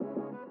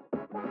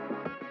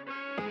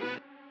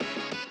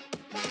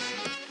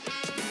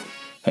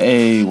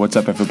Hey, what's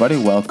up, everybody?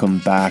 Welcome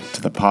back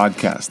to the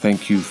podcast.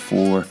 Thank you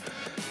for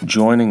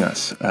joining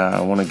us. I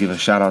want to give a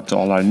shout out to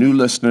all our new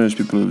listeners,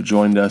 people who have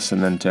joined us,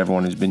 and then to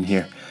everyone who's been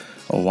here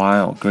a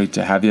while. Great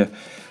to have you.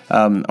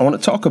 I want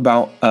to talk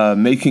about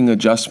making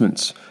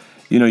adjustments.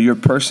 You know, your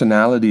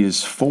personality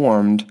is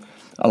formed,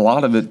 a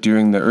lot of it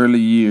during the early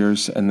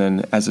years and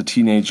then as a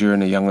teenager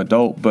and a young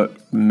adult,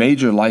 but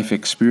major life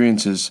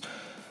experiences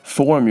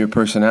form your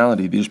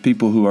personality. There's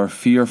people who are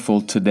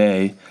fearful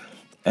today,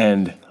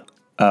 and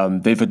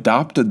they've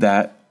adopted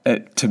that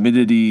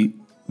timidity,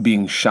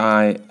 being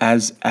shy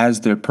as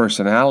their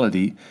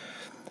personality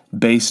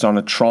based on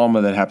a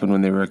trauma that happened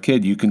when they were a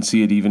kid. You can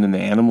see it even in the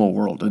animal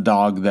world. A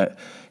dog that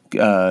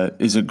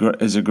is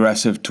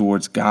aggressive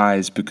towards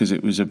guys because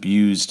it was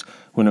abused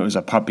when it was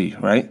a puppy,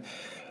 right?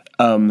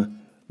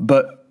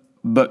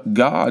 But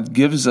God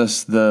gives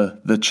us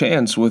the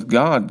chance. With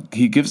God,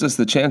 He gives us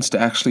the chance to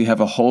actually have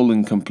a whole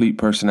and complete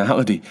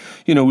personality.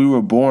 You know, we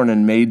were born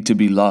and made to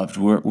be loved.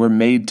 We're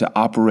made to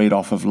operate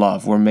off of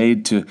love. We're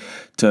made to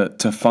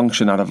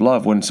function out of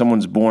love. When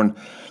someone's born,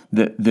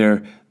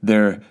 their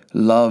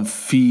love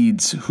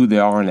feeds who they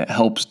are, and it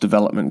helps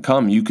development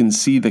come. You can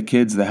see the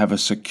kids that have a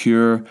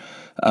secure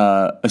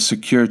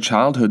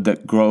childhood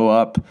that grow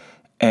up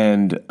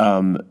and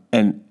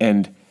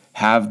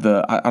have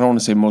I don't want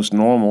to say most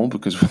normal,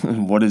 because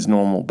what is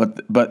normal,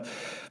 but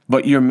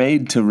you're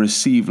made to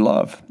receive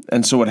love.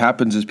 And so what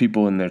happens is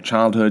people in their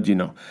childhood, you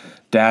know,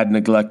 dad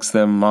neglects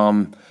them,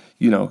 mom,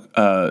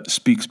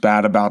 speaks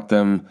bad about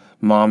them,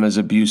 mom is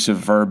abusive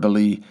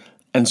verbally.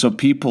 And so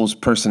people's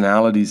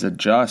personalities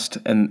adjust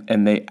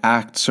and they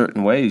act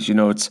certain ways. You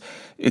know,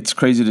 it's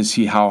crazy to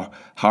see how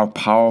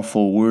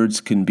powerful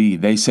words can be.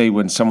 They say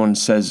when someone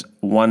says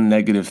one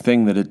negative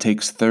thing that it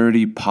takes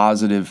 30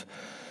 positive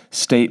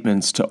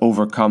statements to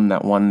overcome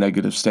that one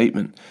negative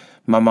statement.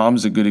 My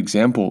mom's a good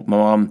example. My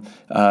mom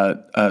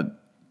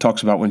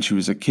talks about when she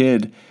was a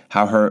kid,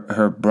 how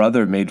her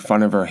brother made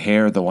fun of her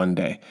hair the one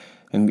day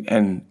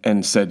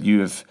and said,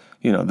 "You have,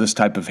 this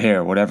type of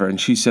hair," whatever. And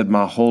she said,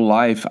 "My whole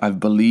life I've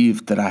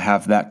believed that I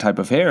have that type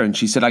of hair." And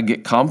she said, "I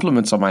get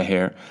compliments on my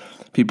hair.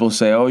 People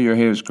say, 'Oh, your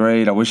hair is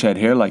great. I wish I had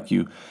hair like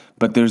you.'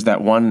 But there's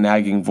that one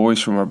nagging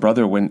voice from her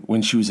brother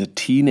when she was a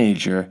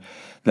teenager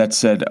that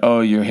said, 'Oh,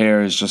 your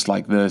hair is just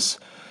like this.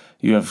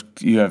 You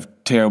have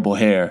terrible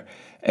hair.'"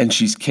 And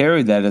she's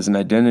carried that as an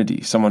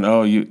identity. Someone,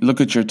 "Oh, you look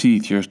at your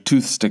teeth. Your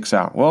tooth sticks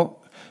out." Well,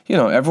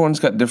 everyone's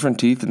got different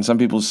teeth, and some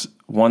people's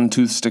one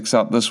tooth sticks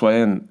out this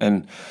way,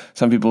 and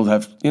some people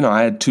have,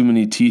 I had too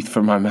many teeth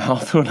for my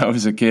mouth when I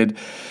was a kid.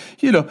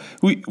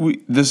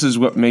 This is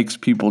what makes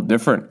people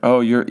different.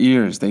 "Oh, your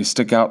ears, they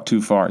stick out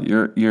too far.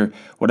 Your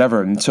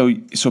whatever." And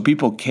so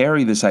people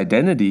carry this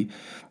identity,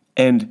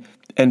 and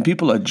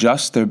people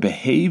adjust their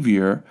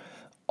behavior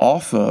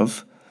off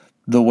of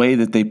the way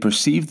that they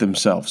perceive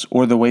themselves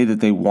or the way that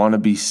they want to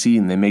be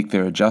seen. They make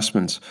their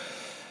adjustments.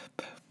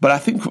 But I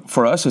think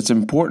for us, it's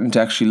important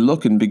to actually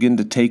look and begin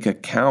to take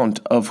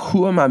account of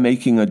who am I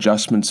making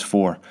adjustments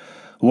for?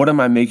 What am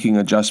I making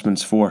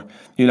adjustments for?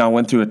 I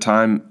went through a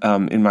time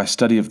in my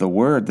study of the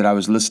Word that I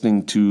was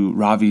listening to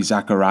Ravi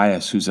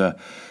Zacharias, who's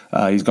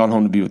he's gone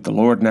home to be with the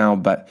Lord now,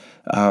 but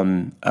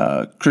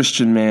a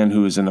Christian man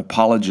who is an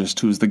apologist,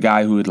 who is the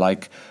guy who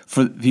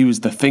he was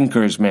the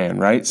thinker's man,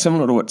 right?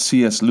 Similar to what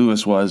C.S.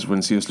 Lewis was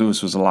when C.S.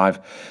 Lewis was alive.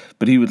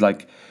 But he would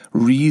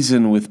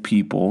reason with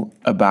people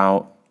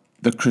about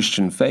the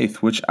Christian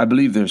faith, which I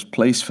believe there's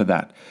place for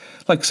that.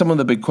 Like some of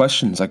the big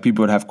questions,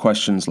 people would have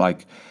questions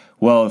like,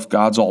 well, if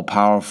God's all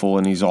powerful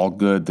and He's all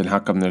good, then how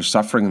come there's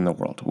suffering in the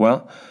world?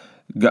 Well,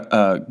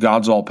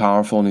 God's all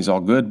powerful and He's all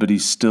good, but He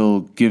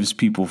still gives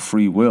people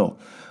free will.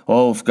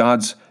 Well, if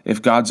God's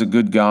a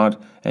good God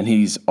and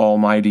He's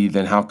almighty,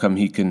 then how come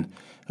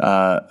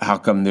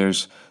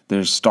there's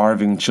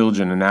starving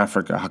children in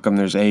Africa? How come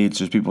there's AIDS?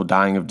 There's people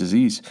dying of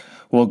disease?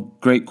 Well,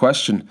 great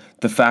question.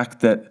 The fact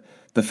that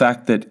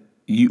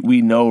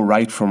we know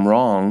right from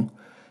wrong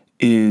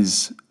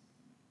is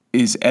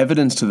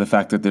evidence to the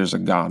fact that there's a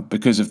God.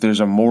 Because if there's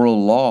a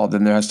moral law,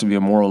 then there has to be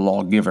a moral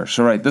lawgiver.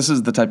 So, right, this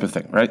is the type of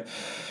thing, right?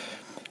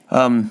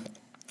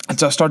 And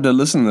so I started to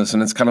listen to this,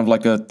 and it's kind of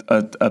like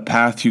a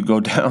path you go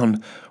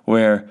down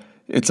where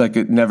it's like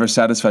it never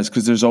satisfies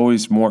because there's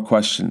always more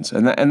questions.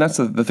 And that's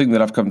the thing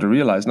that I've come to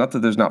realize, not that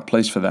there's not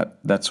place for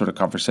that sort of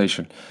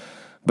conversation,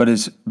 but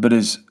is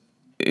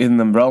in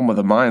the realm of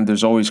the mind,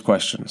 there's always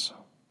questions.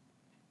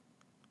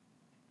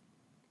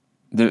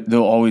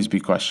 There'll always be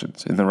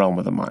questions in the realm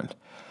of the mind.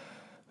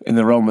 In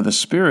the realm of the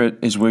spirit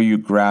is where you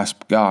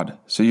grasp God.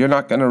 So you're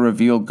not going to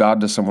reveal God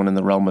to someone in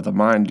the realm of the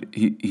mind.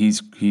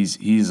 He's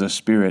a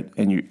spirit,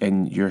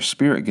 and your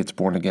spirit gets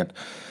born again.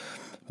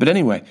 But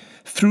anyway,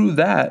 through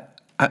that,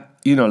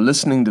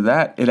 listening to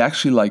that, it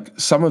actually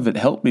some of it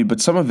helped me, but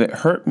some of it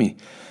hurt me,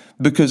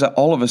 because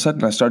all of a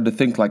sudden I started to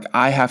think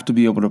I have to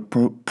be able to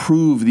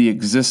prove the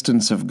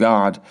existence of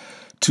God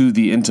to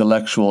the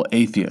intellectual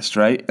atheist,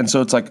 right? And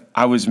so it's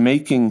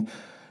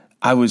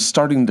I was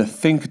starting to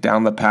think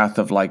down the path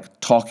of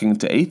talking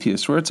to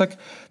atheists, where it's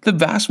the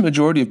vast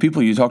majority of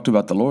people you talk to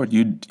about the Lord,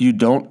 you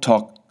don't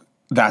talk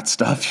that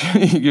stuff.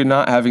 You're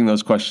not having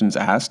those questions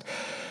asked.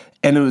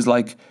 And it was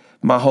like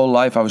my whole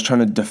life I was trying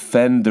to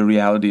defend the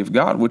reality of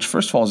God, which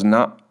first of all is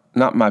not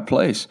my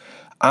place.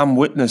 I'm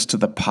witness to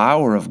the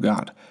power of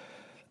God.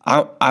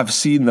 I've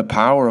seen the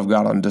power of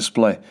God on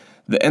display.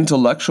 The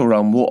intellectual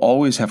realm will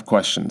always have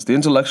questions. The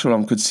intellectual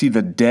realm could see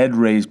the dead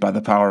raised by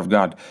the power of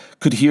God,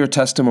 could hear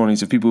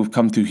testimonies of people who've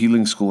come through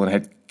healing school and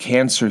had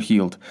cancer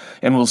healed,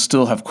 and will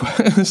still have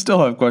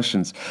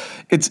questions.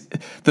 It's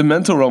the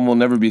mental realm will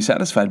never be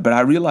satisfied. But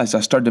I realized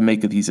I started to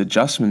make these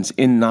adjustments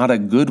in not a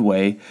good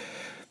way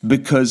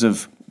because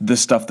of the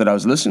stuff that I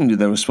was listening to.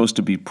 There was supposed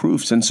to be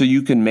proofs, and so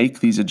you can make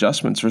these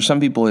adjustments. For some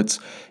people, it's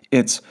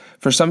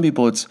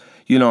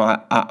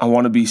I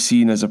want to be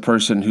seen as a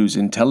person who's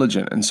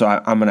intelligent, and so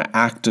I'm going to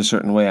act a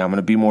certain way. I'm going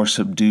to be more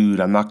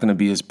subdued. I'm not going to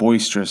be as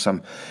boisterous.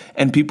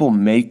 And people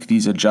make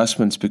these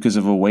adjustments because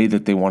of a way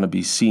that they want to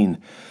be seen.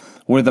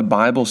 Where the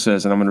Bible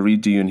says, and I'm going to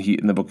read to you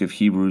in the book of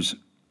Hebrews,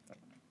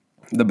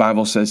 the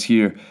Bible says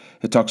here,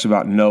 it talks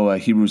about Noah,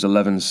 Hebrews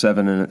 11:7,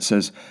 and it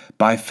says,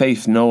 "By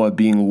faith Noah,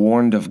 being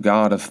warned of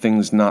God of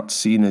things not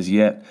seen as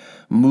yet,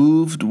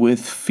 moved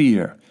with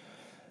fear."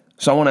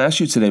 So I want to ask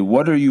you today,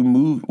 what are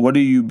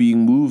you being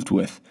moved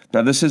with?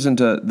 Now, this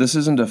isn't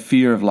a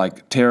fear of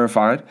like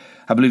terrified.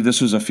 I believe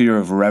this was a fear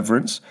of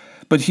reverence.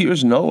 But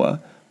here's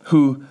Noah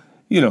who,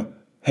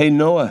 hey,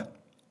 Noah,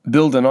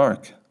 build an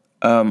ark.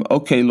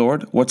 Okay,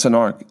 Lord, what's an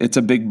ark? It's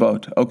a big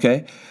boat.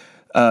 Okay.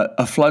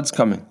 A flood's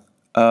coming.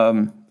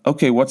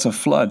 Okay, what's a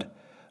flood?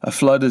 A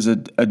flood is a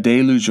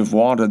deluge of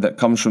water that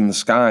comes from the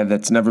sky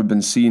that's never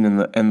been seen,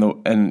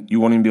 and you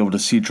won't even be able to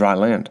see dry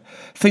land.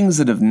 Things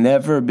that have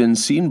never been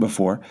seen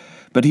before.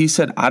 But he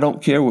said, I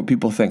don't care what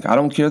people think. I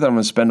don't care that I'm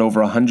going to spend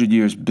over 100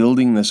 years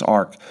building this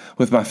ark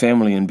with my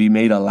family and be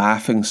made a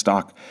laughing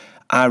stock.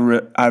 I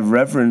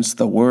reverence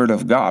the word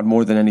of God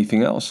more than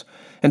anything else.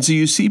 And so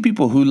you see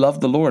people who love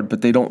the Lord,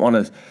 but they don't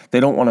want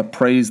to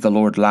praise the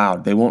Lord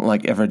loud. They won't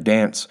like ever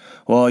dance.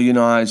 Well,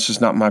 it's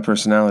just not my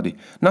personality.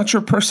 Not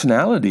your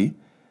personality.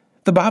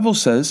 The Bible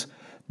says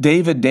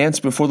David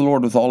danced before the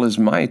Lord with all his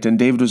might, and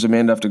David was a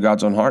man after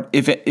God's own heart.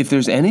 If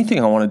there's anything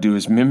I want to do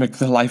is mimic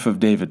the life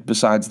of David,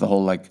 besides the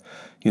whole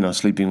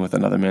sleeping with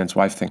another man's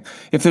wife thing.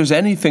 If there's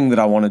anything that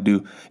I want to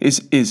do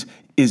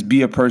is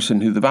be a person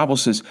who the Bible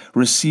says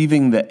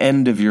receiving the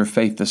end of your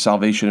faith, the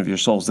salvation of your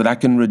souls, that I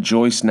can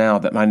rejoice now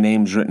that my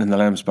name's written in the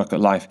Lamb's Book of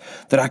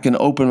Life, that I can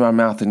open my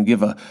mouth and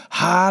give a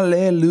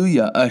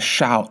hallelujah, a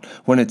shout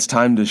when it's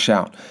time to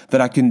shout, that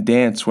I can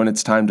dance when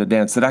it's time to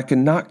dance, that I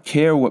can not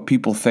care what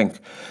people think.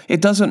 It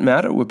doesn't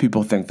matter what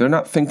people think. They're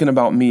not thinking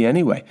about me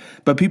anyway.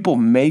 But people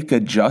make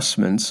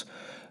adjustments.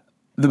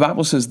 The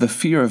Bible says the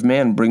fear of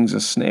man brings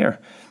a snare.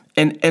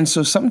 And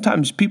so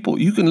sometimes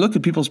you can look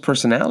at people's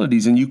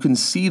personalities and you can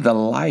see the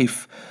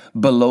life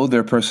below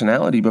their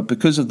personality, but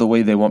because of the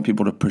way they want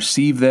people to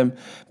perceive them,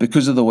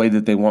 because of the way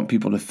that they want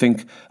people to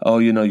think, oh,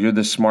 you're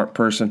this smart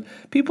person,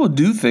 people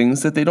do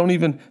things that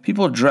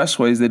people dress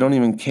ways they don't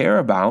even care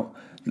about.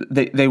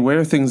 They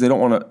wear things they don't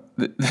want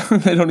to,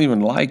 they don't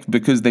even like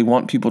because they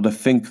want people to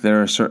think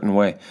they're a certain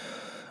way.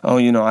 Oh,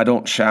 I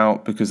don't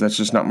shout because that's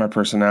just not my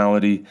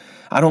personality.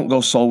 I don't go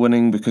soul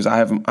winning because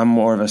I'm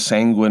more of a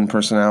sanguine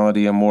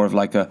personality. I'm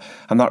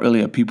not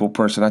really a people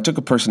person. I took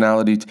a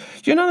personality.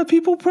 You're not a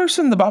people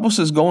person. The Bible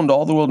says go into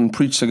all the world and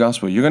preach the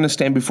gospel. You're going to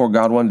stand before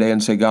God one day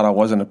and say, God, I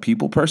wasn't a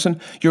people person.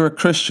 You're a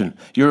Christian.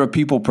 You're a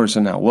people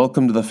person now.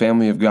 Welcome to the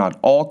family of God.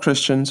 All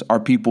Christians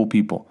are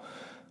people.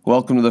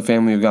 Welcome to the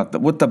family of God.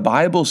 What the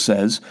Bible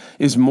says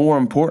is more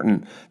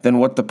important than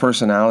what the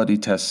personality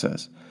test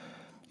says.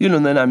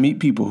 And then I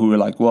meet people who are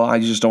like, well, I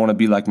just don't want to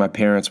be like my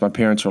parents. My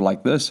parents are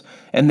like this.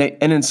 And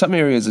in some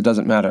areas, it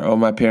doesn't matter. Oh,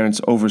 my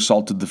parents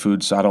oversalted the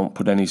food, so I don't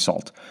put any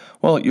salt.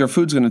 Well, your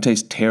food's going to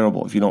taste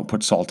terrible if you don't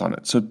put salt on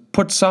it. So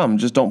put some,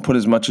 just don't put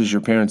as much as your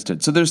parents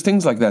did. So there's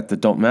things like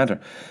that don't matter.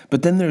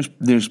 But then there's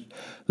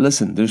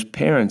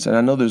parents, and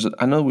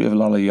I know we have a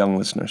lot of young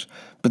listeners,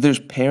 but there's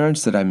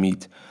parents that I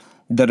meet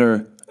that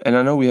are, and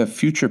I know we have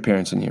future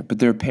parents in here, but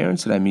there are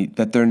parents that I meet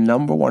that their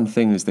number one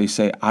thing is they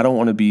say, I don't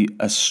want to be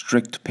a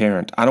strict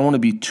parent. I don't want to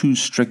be too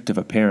strict of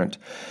a parent.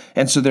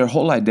 And so their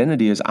whole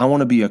identity is, I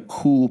want to be a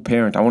cool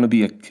parent. I want to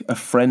be a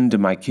friend to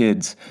my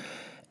kids.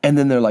 And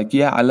then they're like,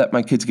 yeah, I let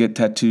my kids get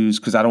tattoos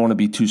because I don't want to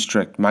be too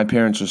strict. My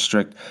parents are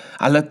strict.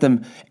 I let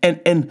them,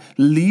 and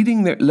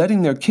letting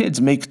their kids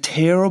make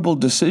terrible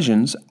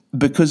decisions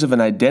because of an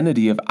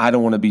identity of, I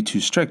don't want to be too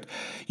strict.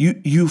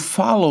 You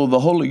follow the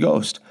Holy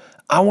Ghost.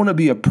 I want to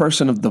be a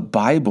person of the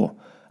Bible.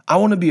 I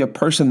want to be a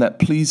person that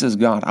pleases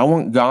God. I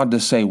want God to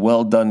say,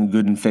 well done,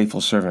 good and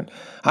faithful servant.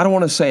 I don't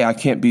want to say I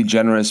can't be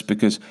generous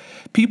because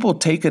people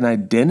take an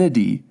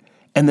identity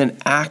and then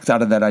act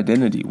out of that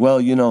identity.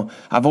 Well,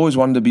 I've always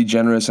wanted to be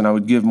generous and I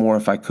would give more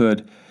if I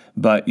could,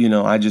 but,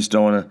 I just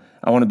don't want to,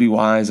 I want to be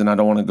wise and I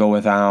don't want to go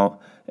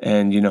without.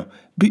 And,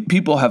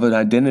 people have an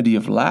identity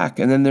of lack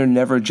and then they're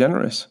never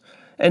generous.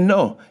 And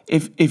no,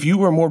 if you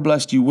were more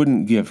blessed, you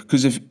wouldn't give.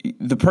 Because if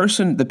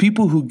the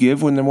people who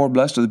give when they're more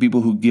blessed are the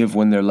people who give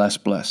when they're less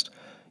blessed.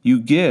 You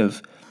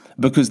give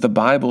because the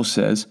Bible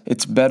says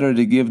it's better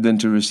to give than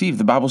to receive.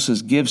 The Bible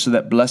says give so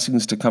that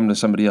blessings to come to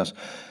somebody else.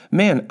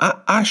 Man,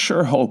 I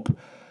sure hope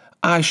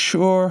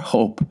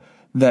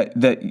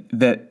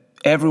that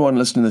everyone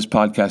listening to this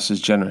podcast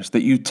is generous,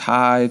 that you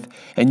tithe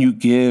and you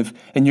give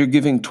and you're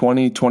giving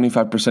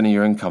 25% of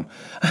your income.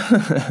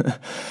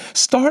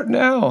 Start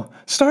now.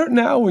 Start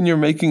now when you're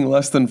making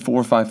less than $4,000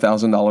 or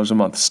 $5,000 a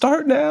month.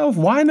 Start now.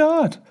 Why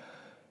not?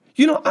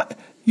 You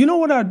know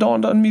what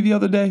dawned on me the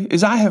other day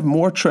is I have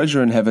more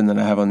treasure in heaven than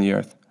I have on the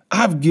earth.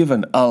 I've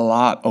given a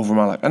lot over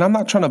my life, and I'm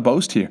not trying to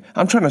boast here.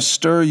 I'm trying to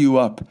stir you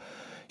up.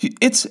 You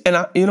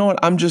know what?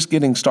 I'm just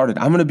getting started.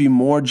 I'm going to be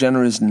more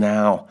generous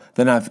now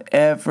than I've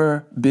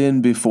ever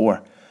been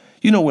before.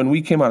 You know, when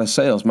we came out of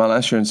sales, my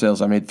last year in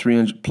sales, I made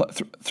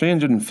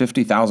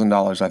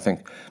 $350,000, I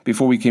think,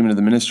 before we came into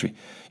the ministry.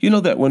 You know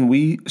that when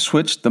we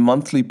switched the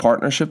monthly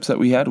partnerships that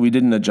we had, we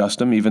didn't adjust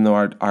them, even though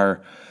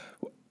our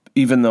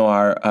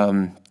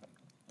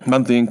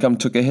monthly income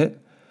took a hit.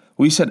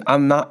 We said,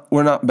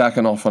 we're not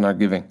backing off on our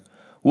giving.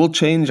 We'll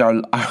change our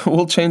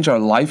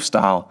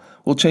lifestyle.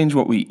 We'll change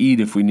what we eat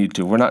if we need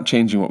to. We're not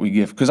changing what we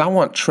give because I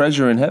want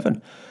treasure in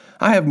heaven.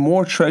 I have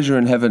more treasure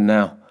in heaven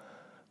now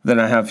than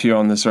I have here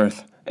on this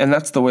earth. And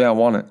that's the way I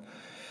want it.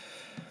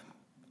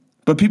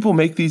 But people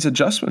make these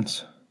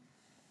adjustments.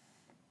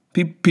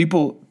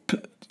 People,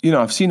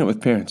 I've seen it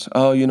with parents.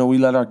 Oh, we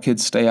let our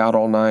kids stay out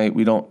all night.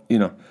 We don't,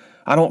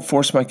 I don't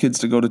force my kids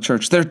to go to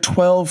church. They're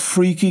 12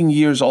 freaking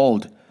years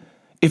old.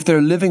 If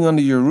they're living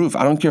under your roof,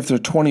 I don't care if they're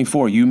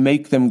 24, you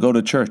make them go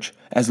to church.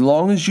 As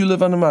long as you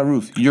live under my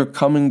roof, you're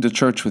coming to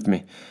church with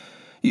me.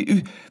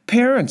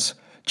 Parents,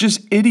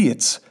 just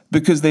idiots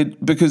because they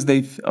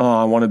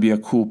I want to be a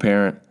cool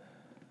parent.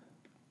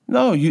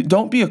 No, you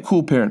don't be a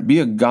cool parent. Be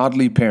a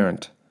godly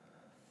parent.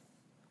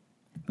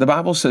 The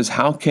Bible says,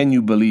 how can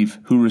you believe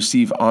who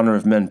receive honor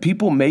of men?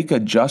 People make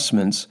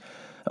adjustments.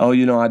 Oh,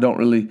 I don't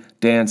really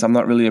dance. I'm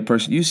not really a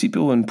person. You see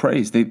people in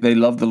praise. They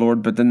love the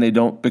Lord, but then they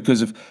don't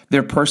because of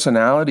their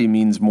personality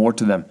means more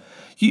to them.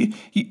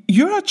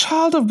 You're a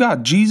child of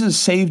God. Jesus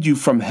saved you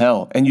from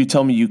hell, and you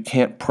tell me you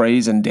can't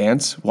praise and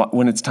dance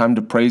when it's time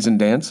to praise and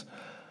dance?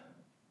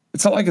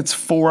 It's not like it's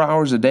 4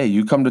 hours a day.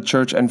 You come to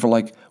church, and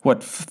for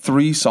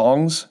 3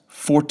 songs,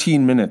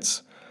 14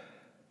 minutes,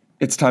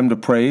 it's time to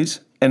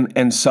praise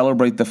and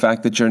celebrate the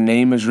fact that your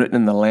name is written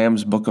in the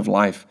Lamb's book of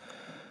life.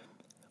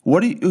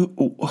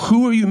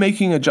 Who are you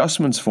making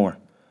adjustments for?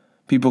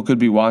 People could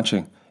be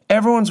watching.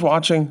 Everyone's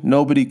watching.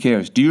 Nobody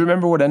cares. Do you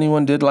remember what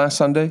anyone did last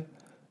Sunday?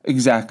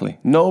 Exactly.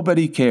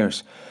 Nobody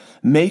cares.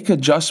 Make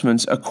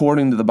adjustments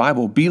according to the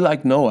Bible. Be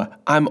like Noah.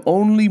 I'm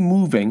only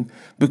moving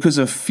because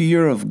of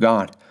fear of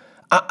God.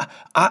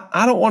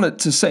 I don't want it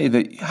to say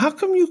that, how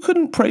come you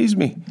couldn't praise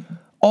me?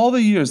 All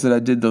the years that I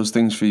did those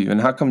things for you,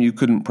 and how come you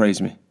couldn't praise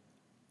me?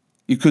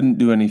 You couldn't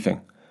do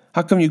anything.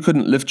 How come you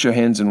couldn't lift your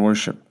hands in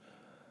worship?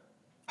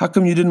 How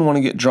come you didn't want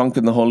to get drunk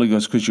in the Holy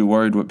Ghost because you're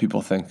worried what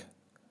people think?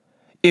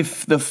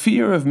 If the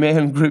fear of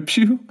man grips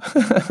you,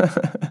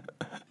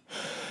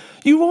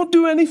 you won't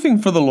do anything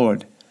for the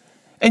Lord.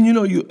 And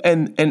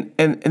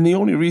and the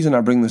only reason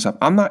I bring this up,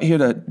 I'm not here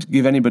to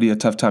give anybody a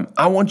tough time.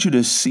 I want you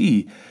to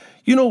see,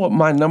 what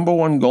my number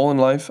one goal in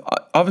life,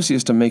 obviously,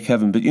 is to make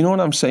heaven. But you know what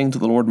I'm saying to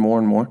the Lord more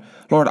and more?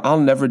 Lord, I'll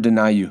never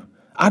deny you.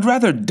 I'd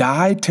rather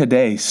die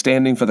today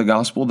standing for the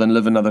gospel than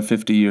live another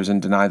 50 years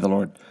and deny the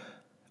Lord.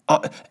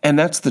 And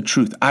that's the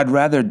truth. I'd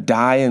rather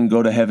die and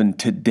go to heaven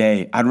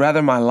today. I'd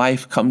rather my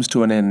life comes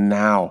to an end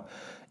now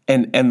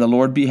and the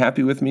Lord be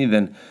happy with me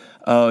than,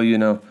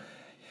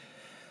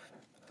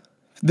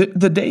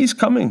 the day's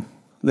coming,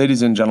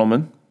 ladies and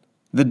gentlemen.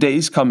 The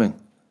day's coming.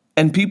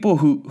 And people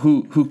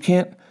who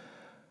can't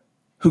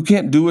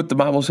do what the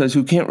Bible says,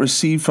 who can't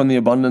receive from the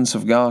abundance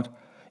of God.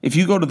 If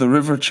you go to the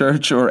River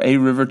Church or a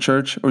River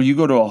Church, or you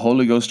go to a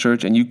Holy Ghost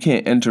church and you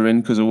can't enter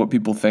in because of what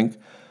people think,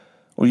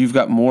 or you've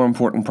got more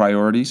important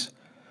priorities,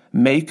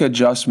 make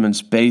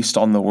adjustments based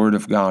on the Word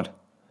of God.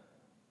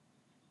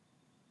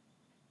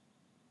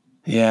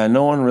 Yeah,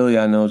 no one really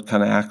I know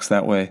kind of acts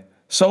that way.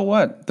 So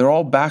what? They're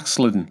all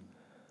backslidden.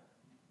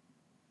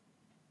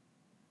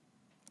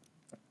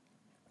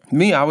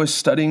 Me, I was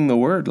studying the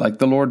Word. Like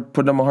the Lord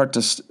put it in my heart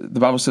the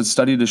Bible said,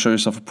 study to show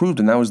yourself approved.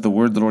 And that was the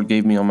word the Lord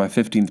gave me on my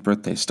 15th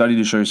birthday. Study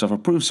to show yourself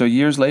approved. So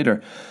years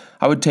later,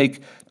 I would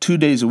take 2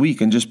 days a week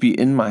and just be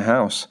in my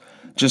house,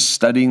 just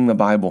studying the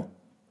Bible,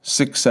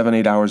 6, 7,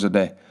 8 hours a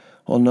day.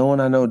 Well, no one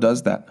I know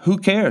does that. Who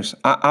cares?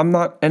 I'm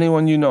not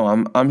anyone you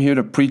know. I'm here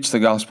to preach the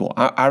gospel.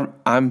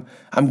 I'm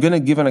going to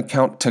give an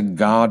account to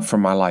God for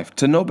my life,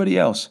 to nobody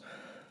else.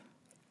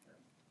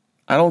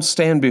 I don't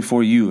stand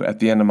before you at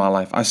the end of my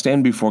life. I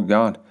stand before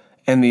God.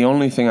 And the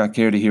only thing I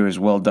care to hear is,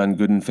 well done,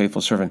 good and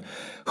faithful servant.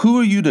 Who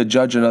are you to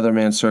judge another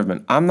man's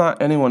servant? I'm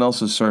not anyone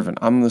else's servant.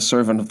 I'm the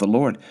servant of the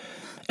Lord.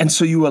 And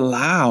so you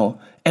allow,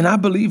 and I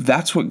believe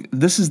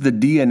this is the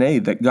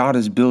DNA that God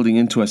is building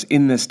into us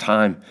in this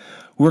time.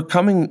 We're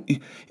coming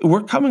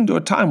to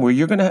a time where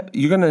you're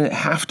gonna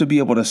have to be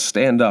able to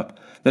stand up.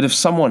 That if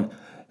someone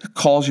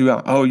calls you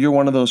out, oh, you're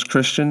one of those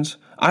Christians.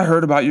 I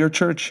heard about your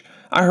church.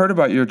 I heard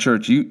about your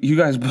church. You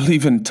guys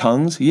believe in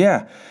tongues?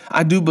 Yeah,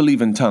 I do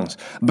believe in tongues.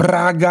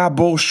 Braga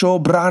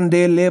bosho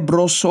brandele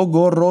broso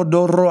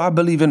gorodoro. I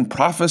believe in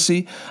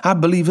prophecy. I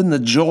believe in the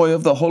joy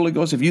of the Holy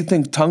Ghost. If you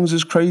think tongues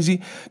is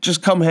crazy,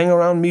 just come hang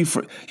around me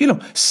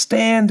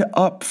stand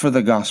up for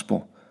the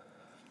gospel.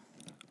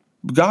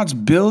 God's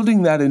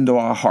building that into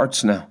our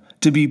hearts now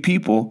to be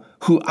people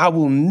who I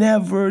will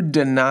never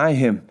deny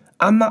him.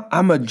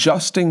 I'm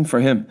adjusting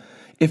for him.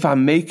 If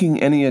I'm making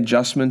any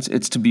adjustments,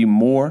 it's to be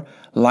more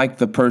like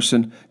the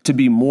person, to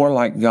be more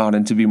like God,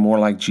 and to be more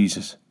like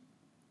Jesus.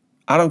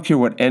 I don't care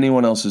what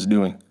anyone else is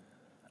doing.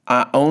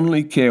 I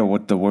only care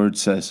what the word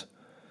says.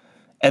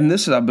 And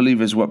this, I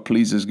believe, is what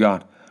pleases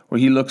God, where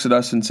he looks at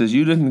us and says,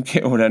 you didn't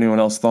care what anyone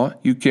else thought.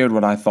 You cared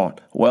what I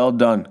thought. Well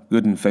done,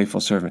 good and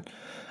faithful servant.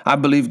 I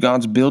believe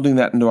God's building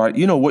that into our,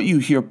 what you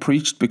hear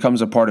preached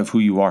becomes a part of who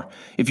you are.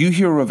 If you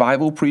hear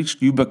revival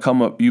preached, you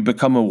become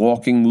a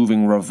walking,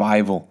 moving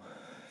revival.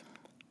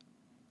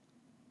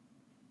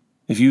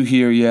 If you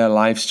hear,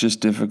 life's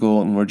just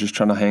difficult and we're just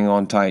trying to hang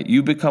on tight,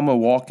 you become a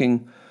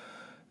walking,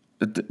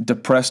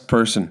 depressed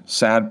person,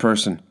 sad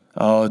person.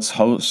 Oh, it's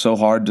so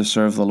hard to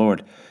serve the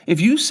Lord.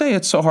 If you say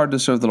it's so hard to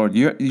serve the Lord,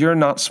 you're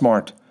not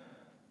smart.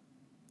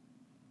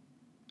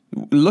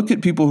 Look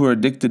at people who are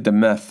addicted to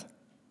meth.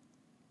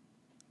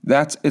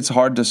 It's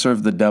hard to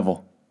serve the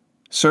devil.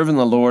 Serving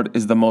the Lord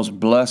is the most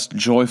blessed,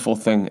 joyful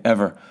thing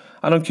ever.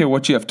 I don't care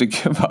what you have to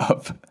give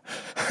up.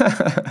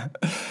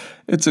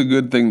 It's a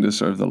good thing to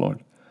serve the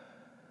Lord.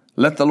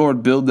 Let the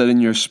Lord build that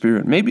in your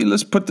spirit. Maybe you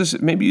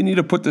need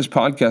to put this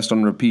podcast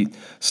on repeat.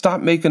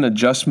 Stop making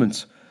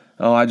adjustments.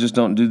 Oh, I just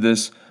don't do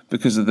this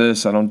because of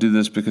this. I don't do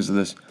this because of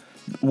this.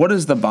 What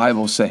does the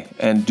Bible say?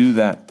 And do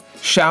that.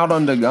 Shout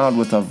unto God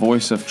with a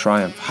voice of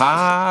triumph.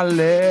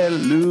 Hallelujah.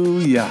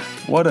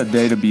 What a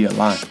day to be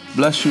alive.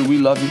 Bless you. We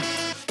love you.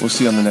 We'll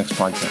see you on the next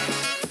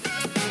podcast.